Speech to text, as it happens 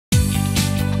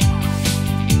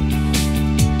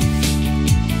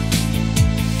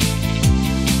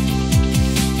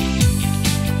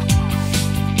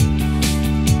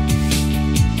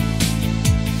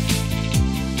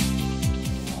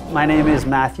My name is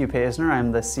Matthew Paisner.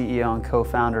 I'm the CEO and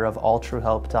co-founder of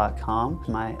AltruHelp.com.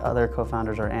 My other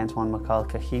co-founders are Antoine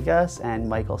Macal-Cajigas and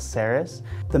Michael Saris.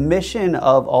 The mission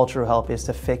of AltruHelp is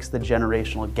to fix the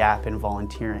generational gap in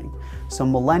volunteering. So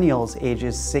millennials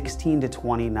ages 16 to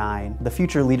 29, the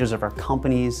future leaders of our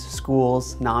companies,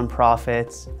 schools,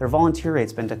 nonprofits, their volunteer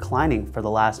rate's been declining for the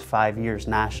last 5 years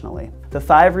nationally. The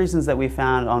 5 reasons that we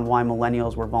found on why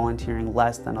millennials were volunteering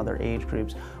less than other age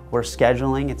groups were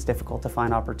scheduling. It's difficult to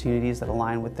find opportunities that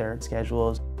align with their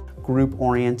schedules.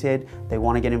 Group-oriented, they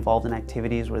want to get involved in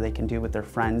activities where they can do with their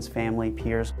friends, family,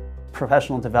 peers.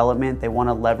 Professional development, they want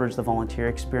to leverage the volunteer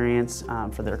experience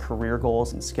for their career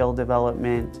goals and skill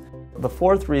development. The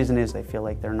 4th reason is they feel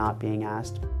like they're not being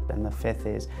asked. And the 5th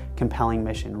is compelling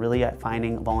mission, really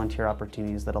finding volunteer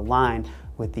opportunities that align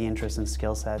with the interests and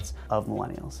skill sets of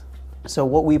millennials. So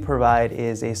what we provide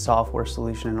is a software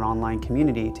solution and an online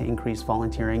community to increase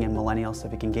volunteering and millennial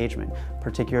civic engagement,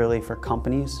 particularly for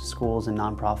companies, schools, and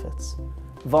nonprofits.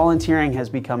 Volunteering has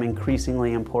become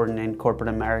increasingly important in corporate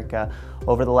America.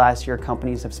 Over the last year,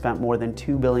 companies have spent more than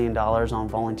 $2 billion on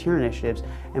volunteer initiatives,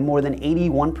 and more than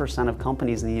 81% of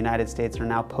companies in the United States are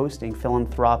now posting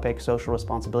philanthropic, social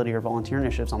responsibility, or volunteer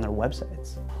initiatives on their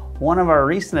websites. One of our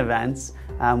recent events,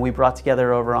 we brought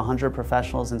together over 100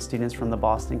 professionals and students from the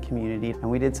Boston community, and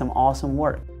we did some awesome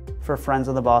work. For Friends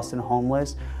of the Boston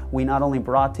Homeless, we not only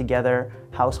brought together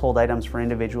household items for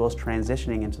individuals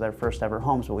transitioning into their first ever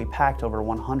homes, but we packed over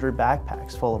 100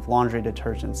 backpacks full of laundry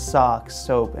detergent, socks,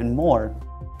 soap, and more.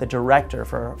 The director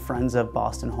for Friends of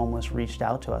Boston Homeless reached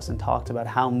out to us and talked about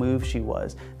how moved she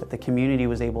was that the community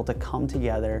was able to come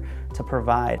together to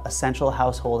provide essential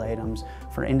household items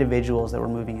for individuals that were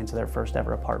moving into their first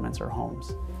ever apartments or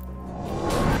homes.